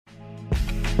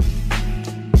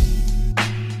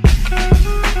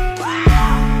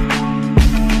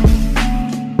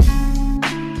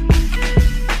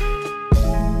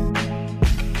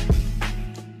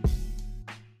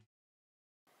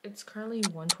currently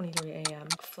 1:23 a.m.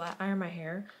 Flat iron my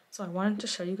hair, so I wanted to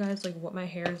show you guys like what my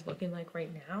hair is looking like right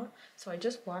now. So I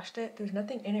just washed it. There's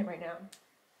nothing in it right now.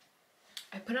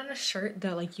 I put on a shirt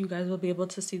that like you guys will be able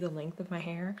to see the length of my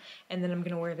hair, and then I'm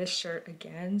gonna wear this shirt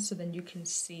again so then you can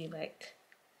see like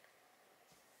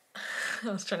I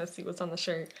was trying to see what's on the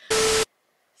shirt.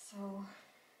 So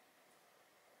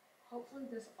hopefully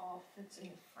this all fits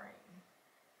in frame.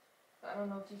 But I don't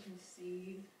know if you can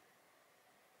see.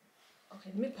 Okay,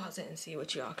 let me pause it and see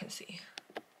what y'all can see.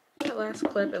 That last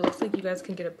clip, it looks like you guys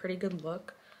can get a pretty good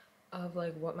look of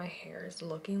like what my hair is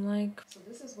looking like. So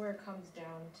this is where it comes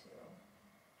down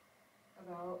to,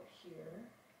 about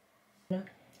here.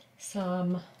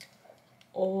 Some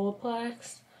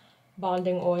Olaplex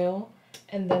bonding oil,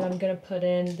 and then I'm gonna put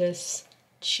in this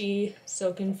Chi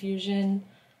Silk Infusion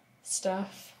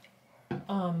stuff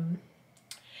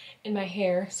in my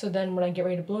hair, so then when I get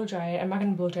ready to blow dry it, I'm not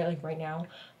gonna blow dry it like right now,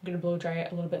 I'm gonna blow dry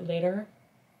it a little bit later,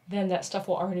 then that stuff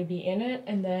will already be in it,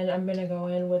 and then I'm gonna go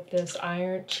in with this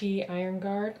Chi Iron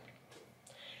Guard,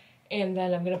 and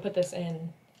then I'm gonna put this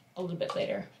in a little bit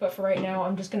later. But for right now,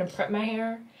 I'm just gonna prep my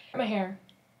hair,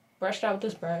 brush it out with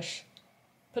this brush,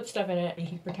 put stuff in it,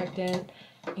 heat protectant,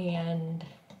 and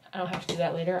I don't have to do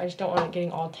that later. I just don't want it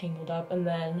getting all tangled up, and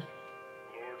then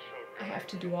I have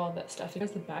to do all that stuff. Here's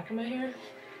the back of my hair.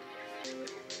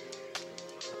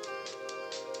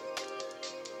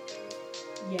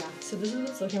 Yeah, so this is what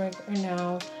it's looking like right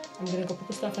now. I'm gonna go put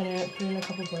the stuff in it, put in a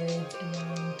couple braids, and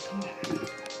then come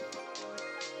back.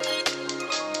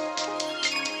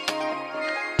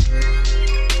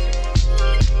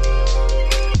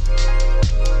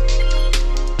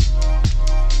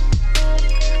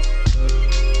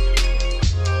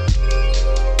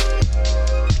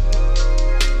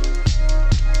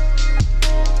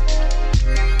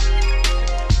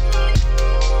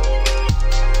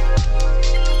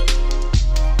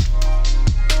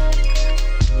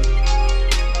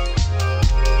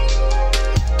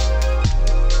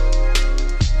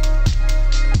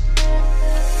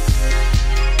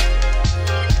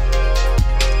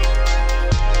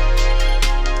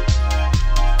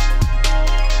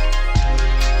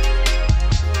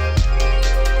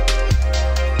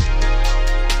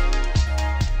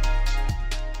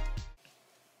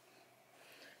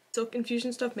 Silk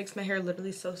infusion stuff makes my hair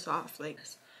literally so soft like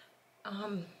this.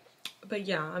 But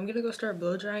yeah, I'm gonna go start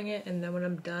blow drying it, and then when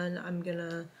I'm done I'm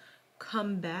gonna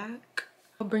come back.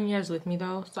 I'll bring you guys with me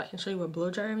though so I can show you what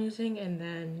blow dryer I'm using, and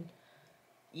then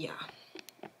yeah.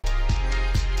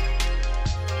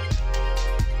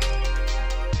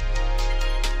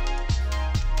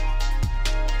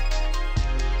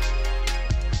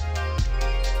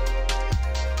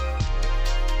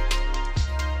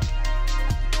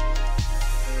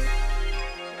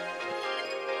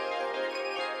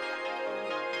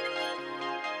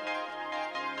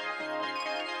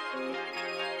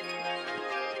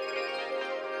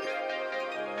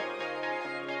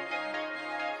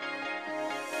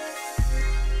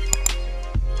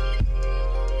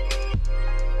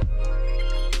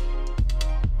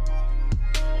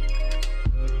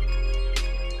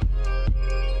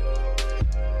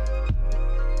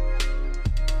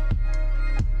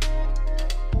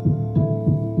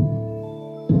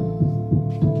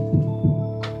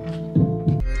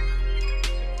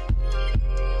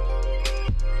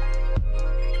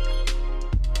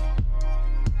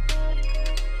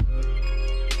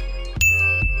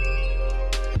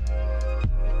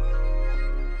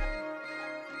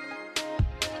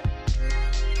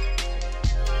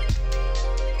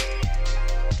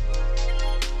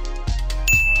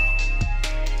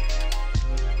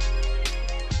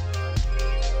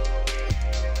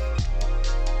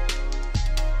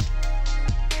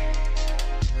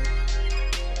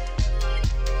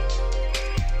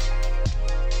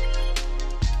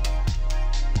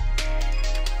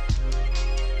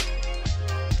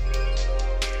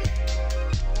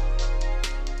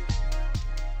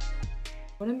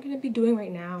 What I'm going to be doing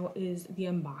right now is the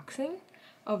unboxing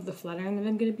of the flat iron that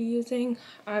I'm going to be using.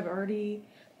 I've already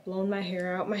blown my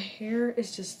hair out. My hair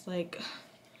is just like,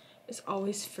 it's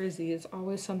always frizzy. It's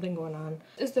always something going on.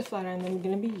 This is the flat iron that I'm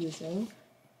going to be using.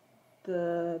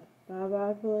 The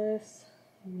BaByBliss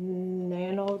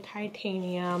Nano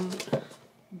Titanium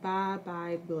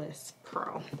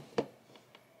BaByBlissPro.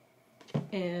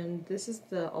 And this is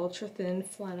the ultra thin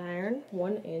flat iron.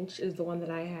 1 inch is the one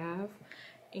that I have,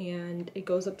 and it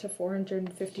goes up to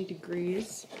 450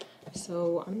 degrees.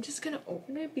 So I'm just gonna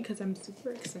open it because I'm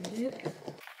super excited.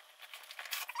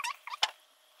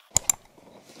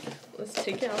 Let's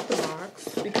take it out the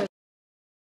box because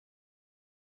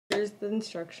here's the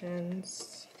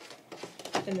instructions.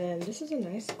 And then this is a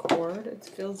nice cord. It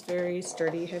feels very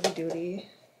sturdy, heavy duty.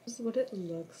 This is what it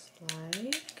looks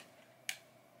like.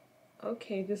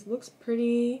 Okay, this looks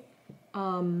pretty,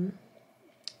 it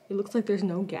looks like there's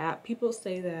no gap. People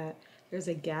say that there's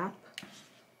a gap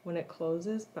when it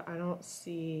closes, but I don't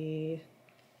see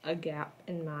a gap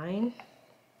in mine.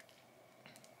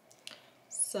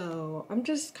 So I'm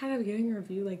just kind of giving a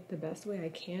review like the best way I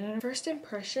can. First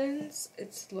impressions,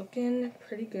 it's looking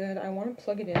pretty good. I want to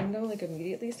plug it in though like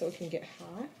immediately so it can get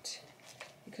hot,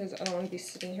 because I don't want to be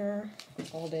sitting here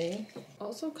all day.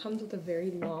 Also comes with a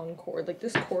very long cord. Like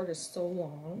this cord is so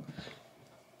long.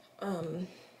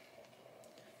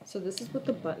 So this is what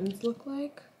the buttons look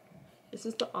like. This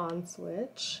is the on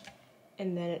switch,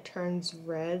 and then it turns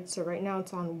red. So right now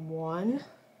it's on 1.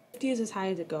 50 is as high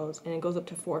as it goes, and it goes up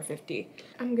to 450.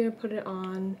 I'm gonna put it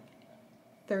on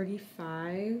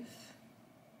 35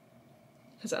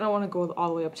 because I don't want to go all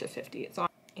the way up to 50. It's on,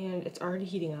 and it's already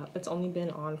heating up. It's only been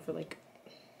on for like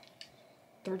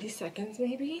 30 seconds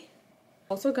maybe.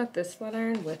 Also got this flat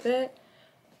iron with it.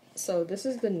 So this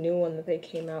is the new one that they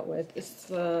came out with. It's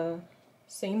the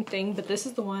same thing, but this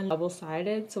is the one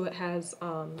double-sided, so it has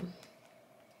I'll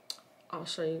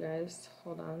show you guys,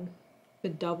 hold on. The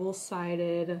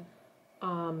double-sided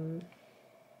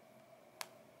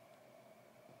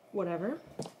whatever,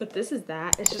 but this is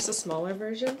that. It's just a smaller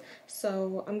version.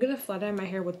 So I'm gonna flat iron my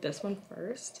hair with this one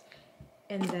first,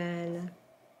 and then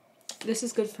this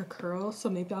is good for curls, so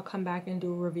maybe I'll come back and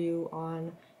do a review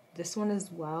on this one as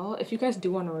well. If you guys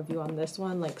do want a review on this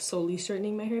one, like solely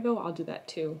straightening my hair though, I'll do that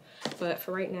too. But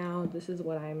for right now, this is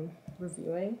what I'm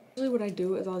reviewing. Usually what I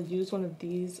do is I'll use one of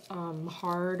these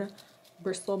hard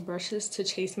bristle brushes to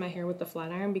chase my hair with the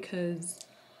flat iron, because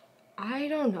I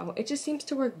don't know, it just seems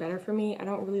to work better for me. I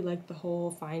don't really like the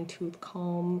whole fine tooth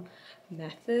comb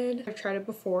method. I've tried it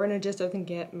before and it just doesn't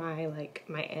get my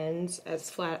my ends as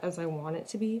flat as I want it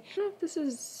to be. I don't know if this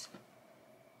is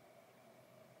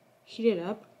heated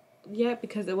up yet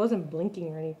because it wasn't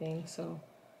blinking or anything. So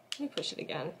let me push it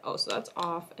again. Oh, so that's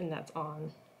off and that's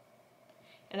on,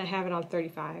 and I have it on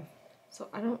 35. So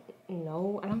I don't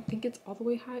know, I don't think it's all the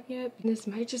way hot yet. This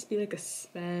might just be like a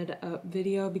sped up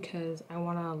video because I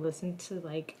want to listen to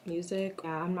like music.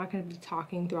 Yeah, I'm not going to be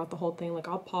talking throughout the whole thing. Like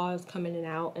I'll pause, come in and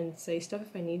out, and say stuff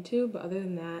if I need to, but other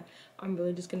than that, I'm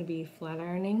really just going to be flat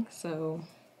ironing. So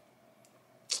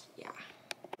yeah.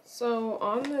 So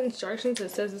on the instructions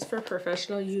it says it's for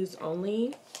professional use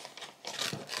only.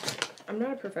 I'm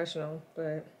not a professional,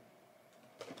 but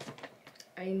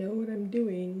I know what I'm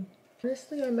doing.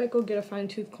 Honestly, I might go get a fine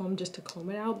tooth comb just to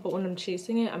comb it out, but when I'm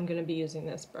chasing it, I'm gonna be using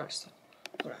this brush. So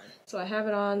hold on. So I have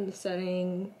it on the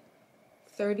setting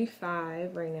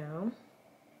 35 right now.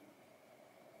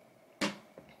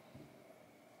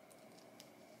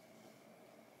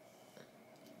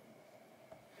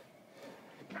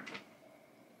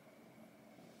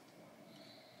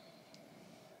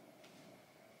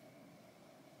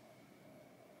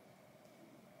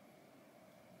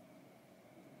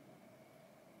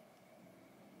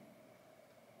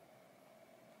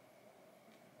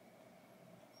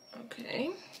 Okay.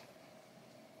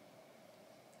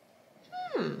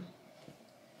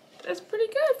 That's pretty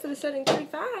good for the setting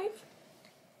 35.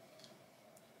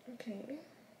 Okay.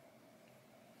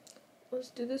 Let's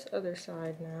do this other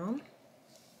side now.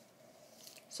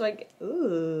 So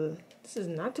this is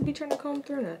not to be trying to comb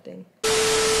through nothing.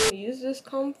 Use this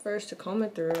comb first to comb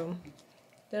it through.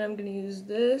 Then I'm gonna use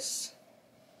this.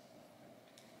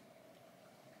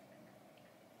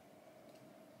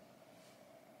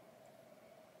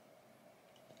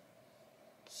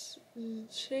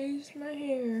 Chase my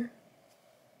hair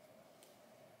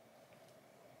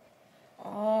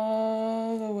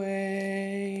all the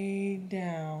way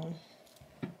down.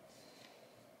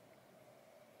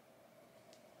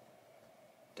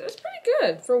 That's pretty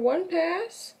good for one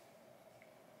pass.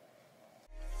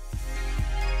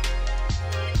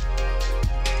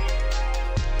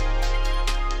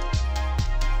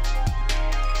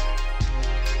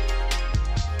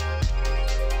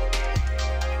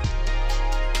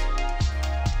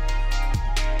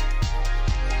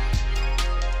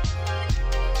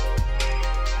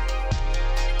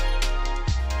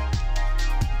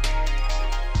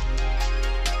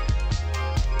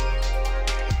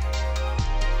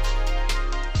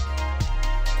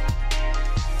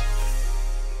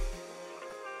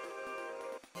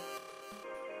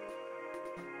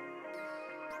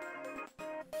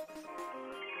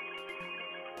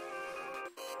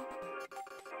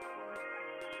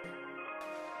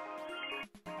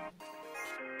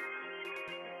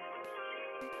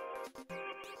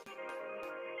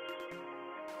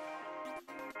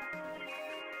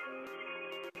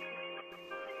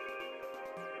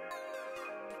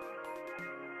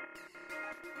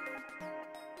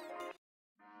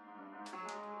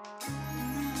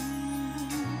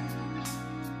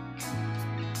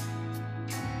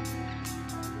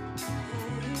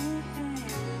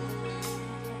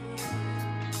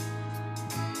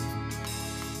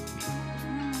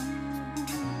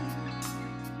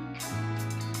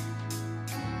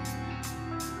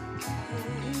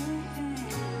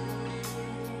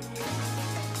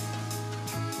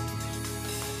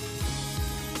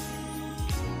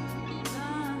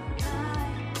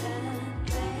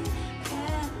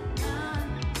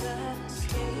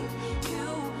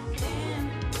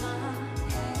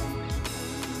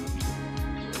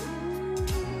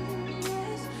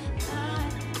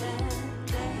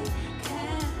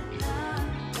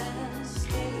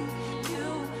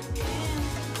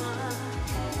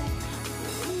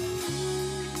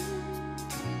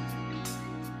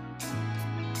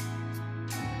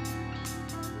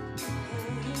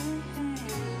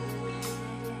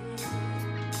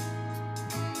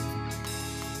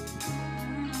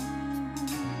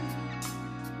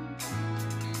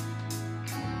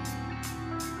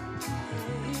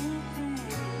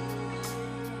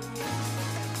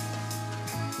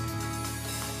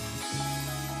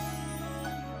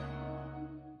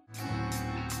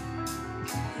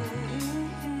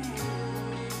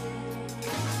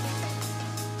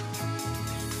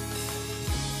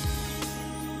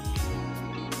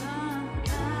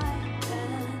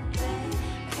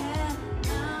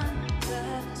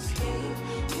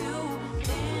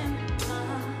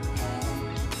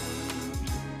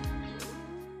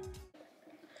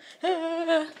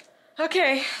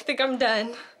 Okay, I think I'm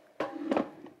done.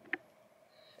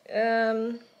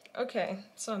 Okay,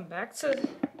 so I'm back to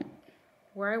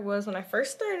where I was when I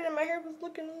first started and my hair was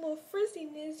looking a little frizzy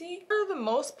nizzy. For the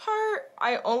most part,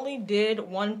 I only did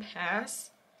one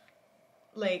pass.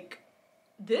 Like,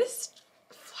 this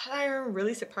flat iron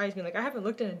really surprised me. Like, I haven't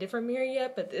looked in a different mirror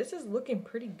yet, but this is looking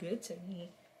pretty good to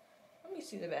me. Let me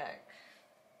see the back.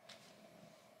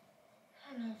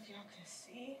 I don't know if y'all can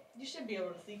see. You should be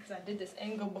able to see because I did this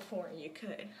angle before and you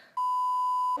could.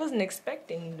 I wasn't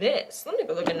expecting this. Let me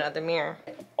go look in another mirror.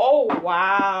 Oh,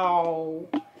 wow.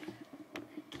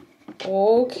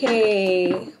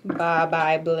 Okay,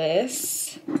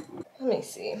 BaByBliss. Let me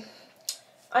see.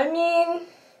 I mean,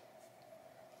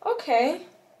 okay.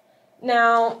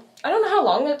 Now, I don't know how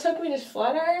long it took me to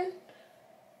flat iron,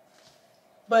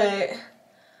 but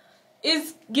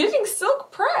it's giving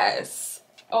silk press.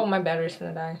 Oh, my battery's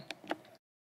gonna die.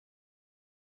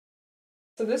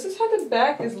 So this is how the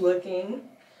back is looking.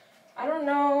 I don't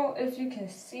know if you can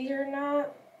see or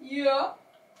not. Yeah.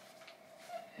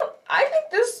 I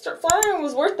think this flat iron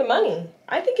was worth the money.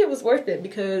 I think it was worth it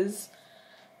because,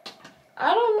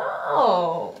 I don't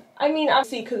know. I mean,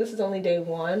 obviously, because this is only day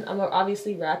one, I'm gonna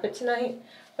obviously wrap it tonight,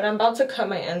 but I'm about to cut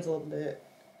my ends a little bit.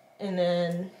 And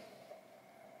then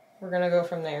we're gonna go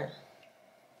from there.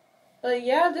 But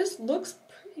yeah, this looks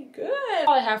pretty good. That's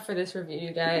all I have for this review,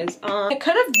 you guys. It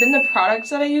could have been the products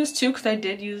that I used too, because I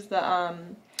did use the,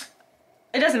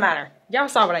 it doesn't matter. Y'all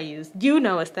saw what I used. You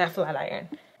know it's that flat iron.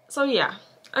 So yeah,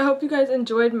 I hope you guys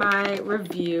enjoyed my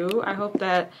review. I hope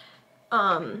that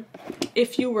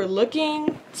if you were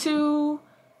looking to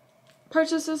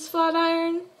purchase this flat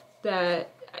iron,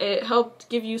 that it helped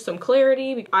give you some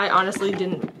clarity. I honestly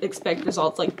didn't expect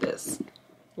results like this.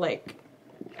 Like,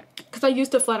 because I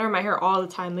used to flat iron my hair all the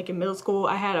time. Like in middle school,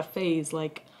 I had a phase.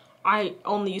 Like, I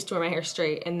only used to wear my hair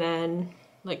straight. And then,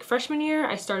 like, freshman year,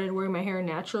 I started wearing my hair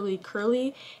naturally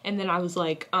curly. And then I was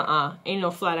like, ain't no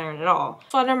flat iron at all.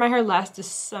 Flat iron my hair last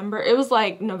December. It was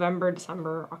like November,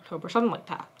 December, October, something like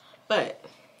that. But,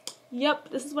 yep,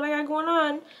 this is what I got going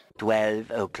on.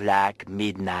 12 o'clock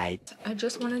midnight. I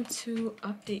just wanted to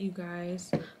update you guys.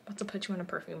 I'm about to put you in a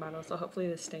perfume bottle, so hopefully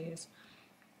this stays.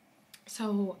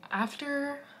 So,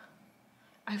 after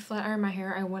I flat ironed my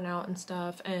hair, I went out and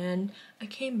stuff, and I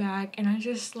came back, and I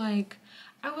just, like,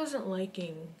 I wasn't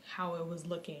liking how it was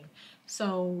looking.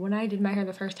 So when I did my hair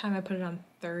the first time, I put it on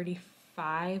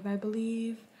 35, I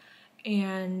believe,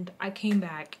 and I came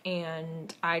back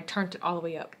and I turned it all the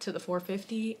way up to the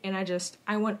 450, and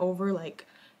I went over like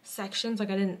sections. Like,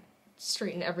 I didn't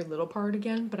straighten every little part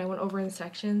again, but I went over in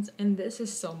sections, and this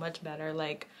is so much better.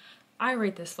 Like, I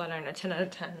rate this flat iron a 10 out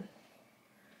of 10.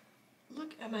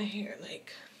 Look at my hair,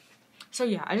 like. So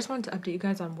yeah, I just wanted to update you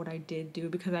guys on what I did do,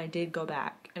 because I did go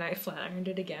back and I flat ironed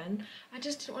it again. I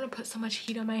just didn't want to put so much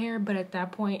heat on my hair, but at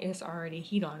that point it's already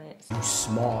heat on it. You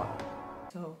smart.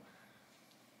 So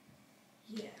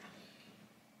yeah.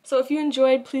 So if you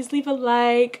enjoyed, please leave a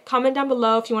like, comment down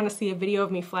below if you want to see a video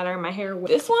of me flat iron my hair with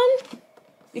this one,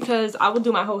 because I will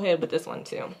do my whole head with this one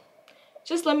too.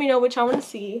 Just let me know what y'all want to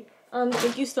see.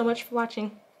 Thank you so much for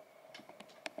watching.